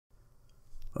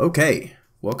Okay,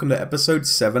 welcome to episode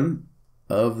 7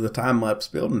 of the time-lapse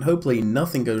build, and hopefully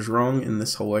nothing goes wrong in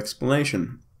this whole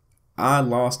explanation. I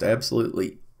lost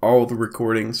absolutely all the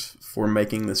recordings for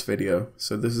making this video,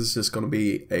 so this is just going to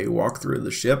be a walkthrough of the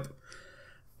ship,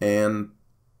 and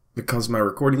because my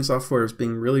recording software is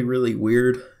being really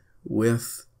weird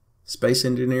with Space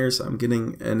Engineers, I'm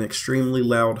getting an extremely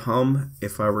loud hum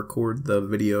if I record the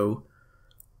video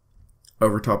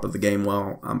over top of the game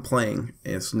while I'm playing.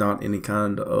 It's not any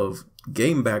kind of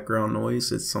game background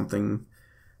noise, it's something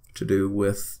to do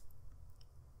with,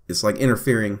 it's like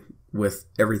interfering with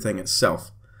everything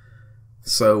itself.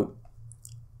 So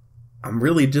I'm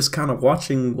really just kind of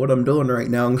watching what I'm doing right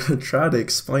now. I'm going to try to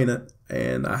explain it,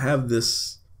 and I have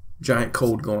this giant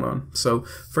cold going on. So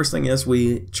first thing is,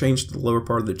 we changed the lower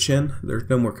part of the chin. There's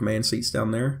no more command seats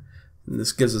down there, and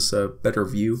this gives us a better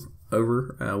view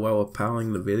over while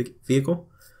piloting the vehicle.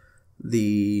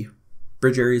 The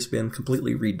bridge area has been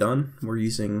completely redone. We're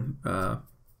using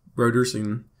rotors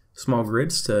and small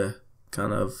grids to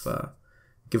kind of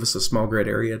give us a small grid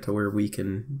area to where we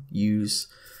can use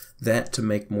that to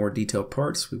make more detailed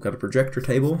parts. We've got a projector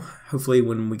table. Hopefully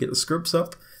when we get the scripts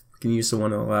up, we can use the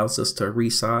one that allows us to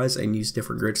resize and use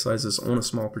different grid sizes on a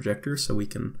small projector, so we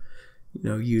can,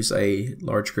 use a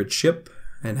large grid ship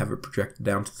and have it projected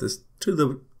down to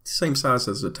the same size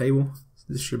as the table.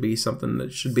 This should be something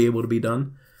that should be able to be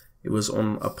done. It was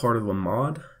on a part of a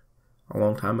mod a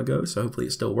long time ago, so hopefully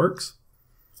it still works.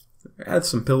 Add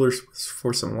some pillars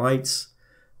for some lights.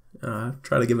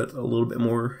 Try to give it a little bit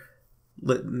more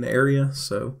lit in the area.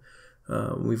 So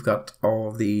we've got all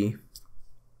of the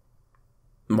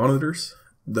monitors.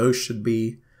 Those should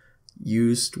be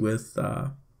used with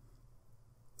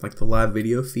like the live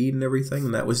video feed and everything,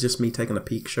 and that was just me taking a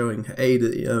peek showing, hey,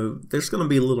 there's going to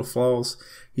be little flaws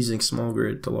using small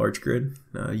grid to large grid.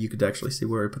 You could actually see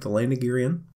where I put the landing gear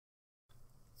in.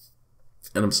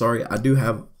 And I'm sorry, I do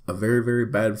have a very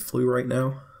bad flu right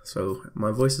now, so my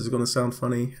voice is going to sound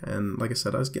funny, and like I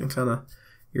said, I was getting kind of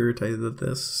irritated at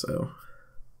this, so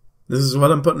this is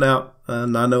what I'm putting out,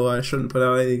 and I know I shouldn't put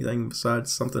out anything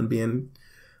besides something being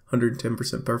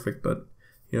 110% perfect, but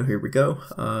here we go.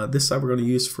 This side we're going to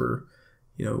use for,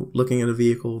 looking at a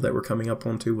vehicle that we're coming up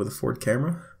onto with a forward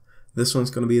camera. This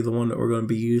one's going to be the one that we're going to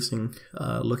be using,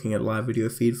 looking at live video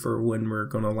feed for when we're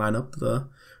going to line up the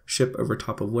ship over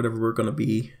top of whatever we're going to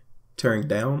be tearing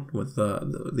down with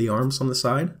the arms on the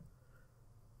side.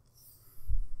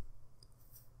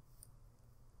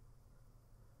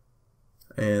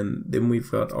 And then we've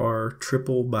got our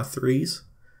 3x3s.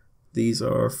 These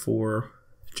are for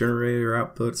generator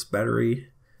outputs, battery,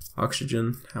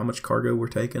 oxygen, how much cargo we're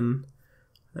taking,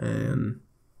 and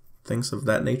things of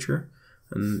that nature.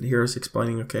 And here I was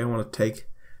explaining, okay, I want to take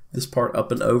this part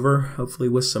up and over, hopefully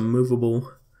with some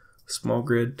movable small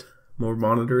grid, more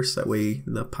monitors, that way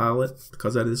the pilot,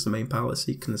 because that is the main pilot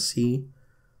seat, can see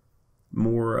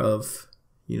more of,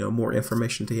 more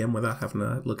information to him without having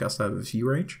to look outside of his view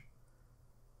range.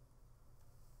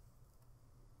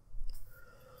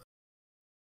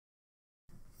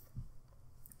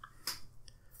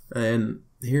 And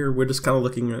here we're just kind of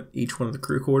looking at each one of the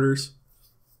crew quarters.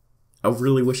 I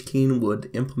really wish Keen would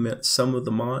implement some of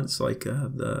the mods, like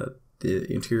the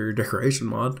interior decoration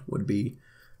mod would be,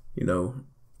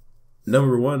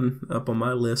 number one up on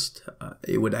my list.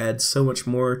 It would add so much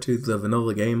more to the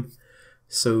vanilla game,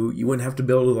 so you wouldn't have to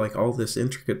build like all this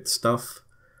intricate stuff.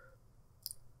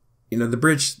 The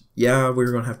bridge, yeah,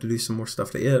 we're going to have to do some more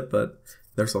stuff to it, but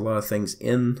there's a lot of things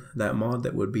in that mod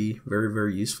that would be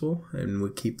very useful and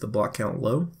would keep the block count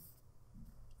low.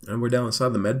 And we're down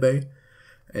inside the med bay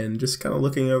and just kind of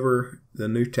looking over the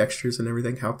new textures and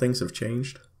everything, how things have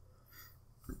changed.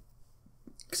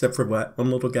 Except for that one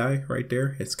little guy right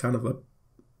there. It's kind of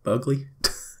ugly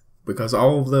because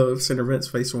all of the center vents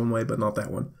face one way, but not that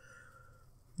one.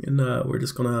 And we're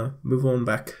just going to move on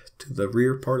back to the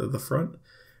rear part of the front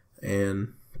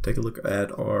and take a look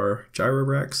at our gyro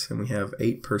racks, and we have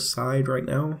 8 per side right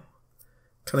now.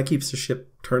 Kind of keeps the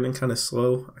ship turning kind of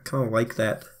slow. I kind of like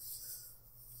that.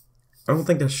 I don't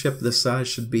think a ship this size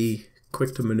should be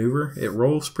quick to maneuver. It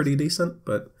rolls pretty decent,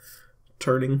 but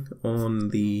turning on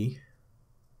the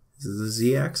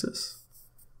Z-axis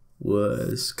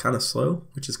was kind of slow,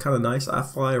 which is kind of nice. I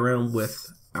fly around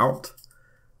without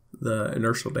the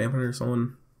inertial dampeners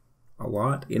on a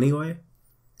lot anyway.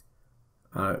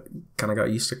 I kind of got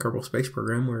used to Kerbal Space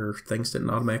Program where things didn't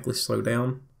automatically slow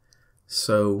down.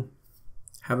 So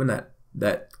having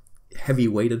that heavy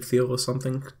weighted feel of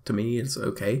something, to me, it's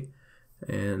okay.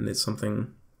 And it's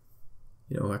something,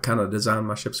 I kind of design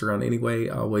my ships around anyway.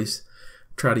 I always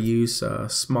try to use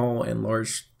small and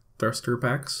large thruster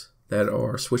packs that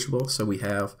are switchable. So we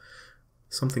have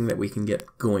something that we can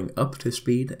get going up to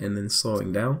speed and then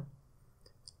slowing down.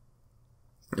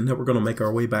 And then we're going to make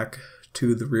our way back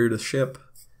to the rear of the ship.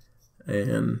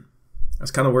 And I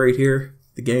was kind of worried here.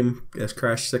 The game has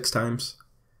crashed 6 times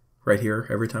right here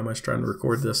every time I was trying to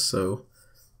record this. So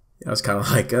I was kind of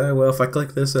like, well, if I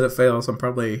click this and it fails, I'm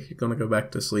probably going to go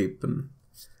back to sleep. And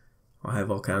I'll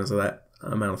have all kinds of that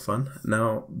amount of fun.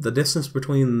 Now, the distance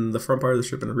between the front part of the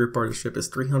ship and the rear part of the ship is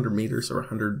 300 meters or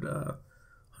 100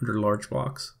 large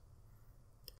blocks.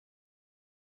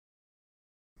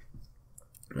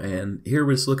 And here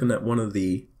we're just looking at one of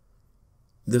the,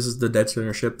 this is the dead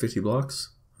center ship, 50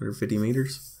 blocks, 150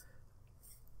 meters.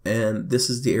 And this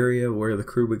is the area where the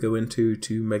crew would go into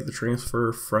to make the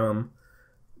transfer from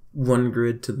one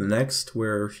grid to the next,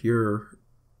 where your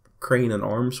crane and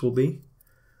arms will be.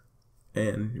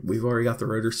 And we've already got the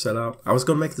rotor set up. I was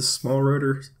going to make the small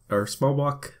rotor, or small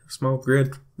block, small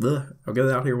grid. Ugh, I'll get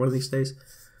it out here one of these days.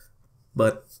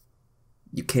 But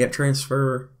you can't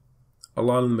transfer a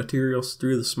lot of the materials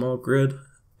through the small grid,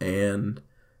 and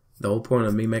the whole point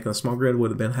of me making a small grid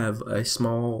would have been have a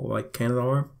small like cannon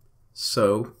arm.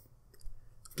 So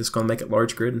I'm just gonna make it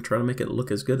large grid and try to make it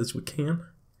look as good as we can.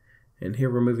 And here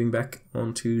we're moving back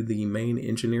onto the main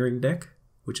engineering deck,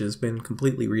 which has been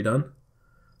completely redone.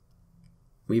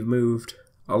 We've moved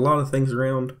a lot of things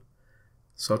around,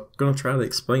 so I'm gonna try to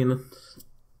explain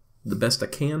the best I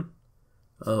can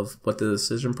of what the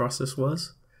decision process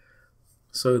was.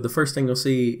 So the first thing you'll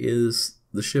see is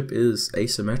the ship is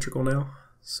asymmetrical now.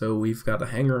 So we've got a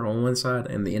hangar on one side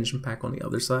and the engine pack on the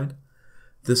other side.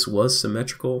 This was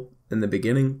symmetrical in the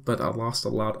beginning, but I lost a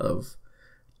lot of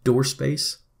door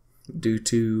space due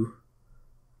to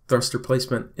thruster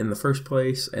placement in the first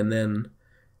place, and then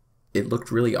it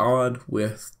looked really odd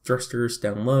with thrusters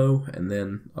down low and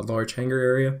then a large hangar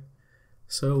area.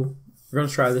 So we're going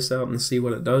to try this out and see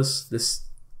what it does. This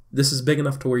is big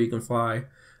enough to where you can fly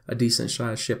a decent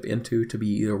sized ship into to be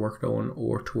either worked on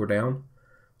or tore down.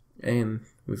 And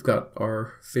we've got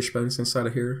our fish bones inside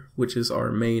of here, which is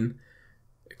our main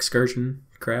excursion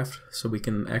craft, so we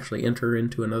can actually enter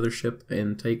into another ship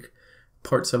and take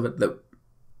parts of it that,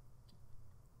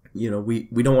 you know, we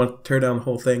don't want to tear down the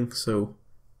whole thing, so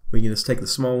we can just take the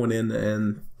small one in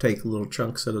and take little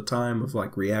chunks at a time of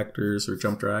like reactors or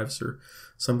jump drives or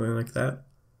something like that.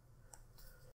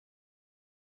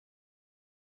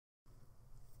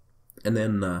 And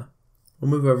then we'll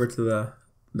move over to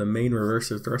the main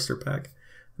reversive thruster pack.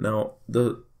 Now,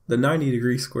 the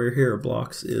 90-degree square here of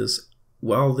blocks is,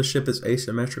 while the ship is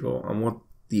asymmetrical, I want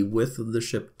the width of the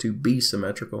ship to be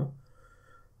symmetrical.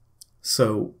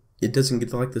 So it doesn't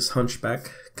get like this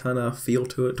hunchback kind of feel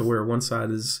to it, to where one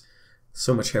side is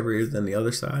so much heavier than the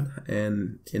other side.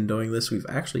 And in doing this, we've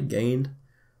actually gained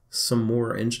some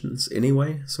more engines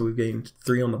anyway. So we've gained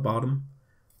 3 on the bottom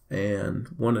and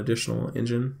 1 additional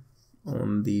engine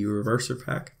on the reverser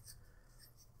pack.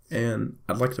 And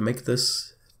I'd like to make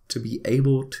this to be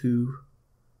able to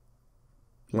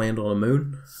land on a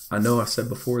moon. I know I said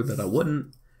before that I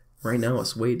wouldn't. Right now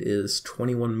its weight is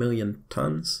 21 million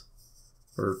tons,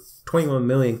 or 21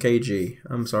 million kg,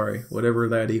 I'm sorry, whatever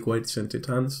that equates into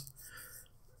tons.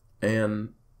 And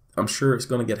I'm sure it's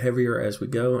going to get heavier as we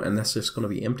go, and that's just going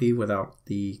to be empty without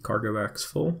the cargo racks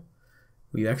full.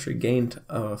 We actually gained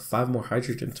 5 more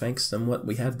hydrogen tanks than what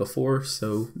we had before,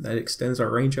 so that extends our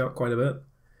range out quite a bit,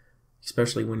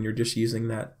 especially when you're just using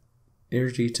that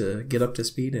energy to get up to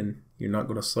speed and you're not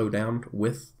going to slow down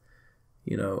with,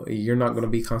 you know, you're not going to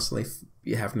be constantly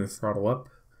having to throttle up.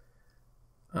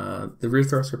 The rear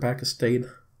thruster pack has stayed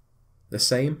the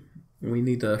same. We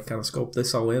need to kind of sculpt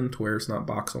this all in to where it's not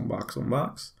box on box on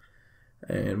box.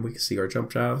 And we can see our jump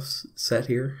drives set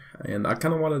here. And I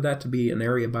kind of wanted that to be an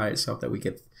area by itself that we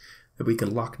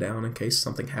could lock down in case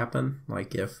something happened.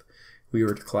 Like if we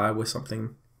were to collide with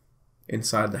something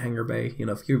inside the hangar bay, you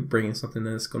know, if you're bringing something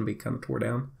in that's going to be kind of tore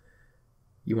down,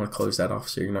 you want to close that off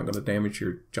so you're not going to damage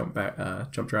your jump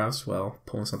drives while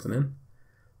pulling something in.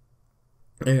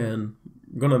 And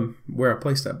where I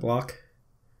place that block,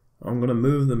 I'm going to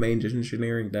move the main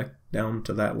engineering deck down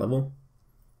to that level.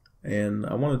 And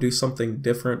I want to do something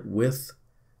different with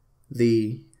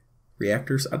the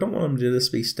reactors. I don't want them to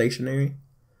just be stationary.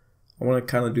 I want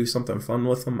to kind of do something fun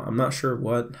with them. I'm not sure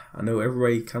what. I know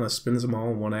everybody kind of spins them all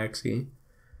on one axis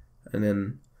and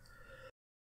then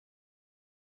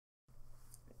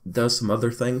does some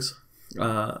other things.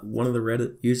 One of the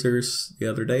Reddit users the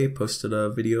other day posted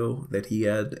a video that he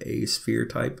had a sphere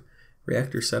type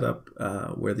reactor setup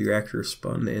where the reactor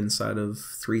spun inside of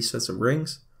 3 sets of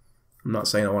rings. I'm not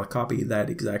saying I want to copy that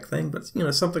exact thing, but you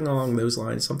know, something along those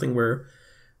lines, something where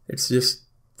it's just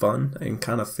fun and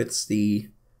kind of fits the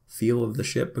feel of the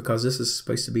ship, because this is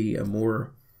supposed to be a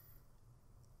more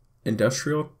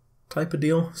industrial type of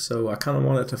deal. So I kind of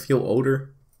want it to feel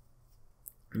older,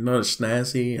 not as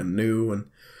snazzy and new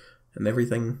and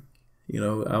everything.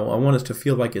 I want it to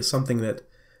feel like it's something that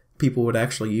people would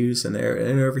actually use, and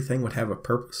everything would have a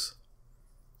purpose.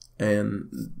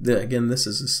 And again, this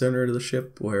is the center of the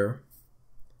ship where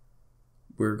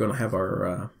we're going to have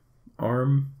our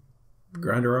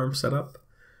grinder arm set up.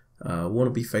 One will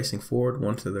be facing forward,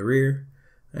 one to the rear,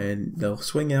 and they'll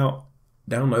swing out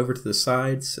down over to the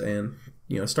sides and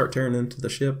start tearing into the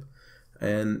ship.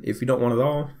 And if you don't want it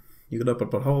all, you can open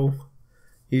up a hole,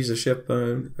 use a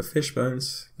fish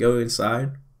bones, go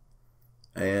inside,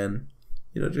 and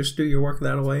just do your work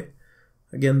that way.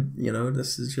 Again,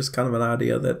 this is just kind of an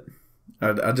idea that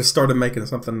I just started making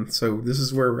something, so this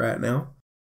is where we're at now.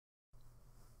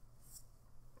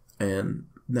 And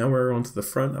now we're onto the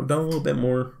front. I've done a little bit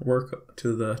more work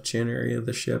to the chin area of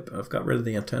the ship. I've got rid of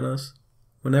the antennas.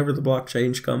 Whenever the block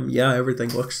change come, everything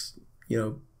looks,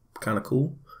 kind of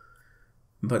cool.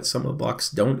 But some of the blocks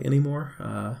don't anymore.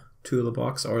 Two of the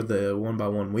blocks are the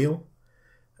 1x1 wheel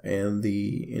and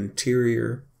the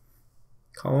interior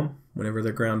column. Whenever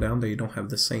they're ground down, they don't have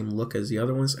the same look as the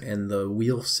other ones, and the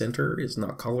wheel center is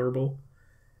not colorable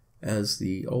as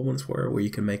the old ones were, where you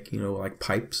can make, like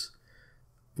pipes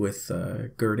with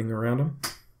girding around them.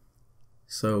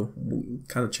 So we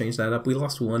kind of changed that up. We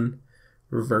lost one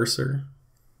reverser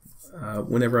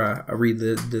whenever I read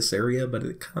this area, but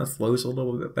it kind of flows a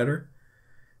little bit better.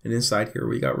 And inside here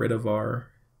we got rid of our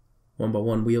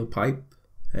 1x1 wheel pipe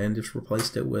and just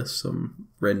replaced it with some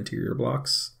red interior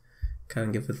blocks. Kind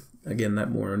of give it, again,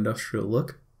 that more industrial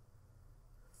look.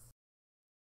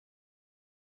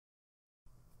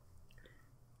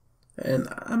 And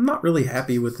I'm not really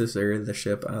happy with this area of the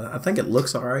ship. I think it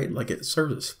looks alright, like it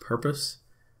serves its purpose.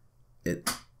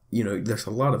 There's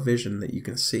a lot of vision that you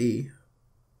can see,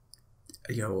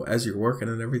 as you're working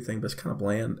and everything, but it's kind of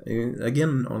bland. And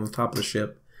again, on the top of the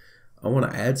ship, I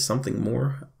want to add something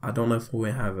more. I don't know if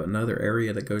we have another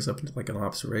area that goes up into like an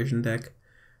observation deck,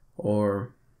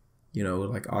 or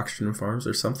like oxygen farms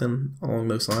or something along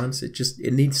those lines.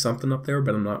 It needs something up there,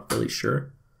 but I'm not really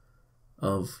sure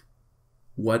of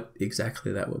what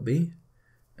exactly that would be.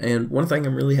 And one thing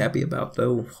I'm really happy about,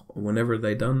 though, whenever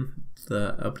they done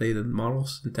the updated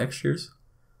models and textures,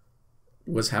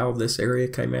 was how this area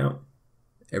came out.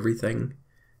 Everything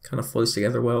kind of flows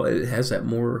together well. It has that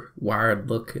more wired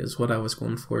look is what I was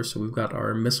going for. So we've got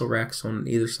our missile racks on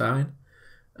either side,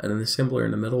 and an assembler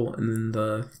in the middle, and then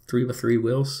the 3x3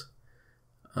 wheels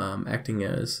acting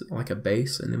as like a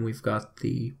base. And then we've got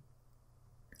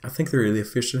I think they're the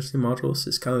efficiency modules.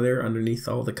 It's kind of there underneath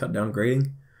all the cut down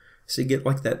grading. So you get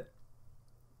like that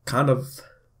kind of,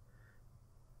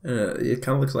 it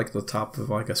kind of looks like the top of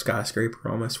like a skyscraper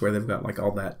almost, where they've got like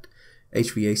all that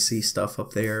HVAC stuff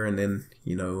up there, and then,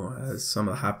 some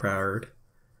of the high powered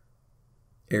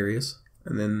areas.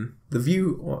 And then the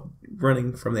view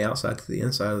running from the outside to the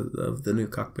inside of the new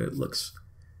cockpit looks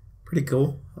pretty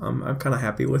cool. I'm kind of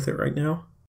happy with it right now.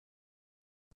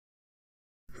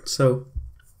 So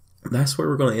that's where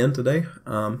we're going to end today.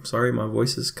 Sorry, my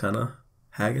voice is kind of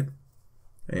haggard.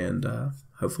 And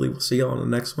hopefully we'll see you on the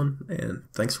next one. And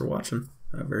thanks for watching.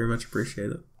 I very much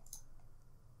appreciate it.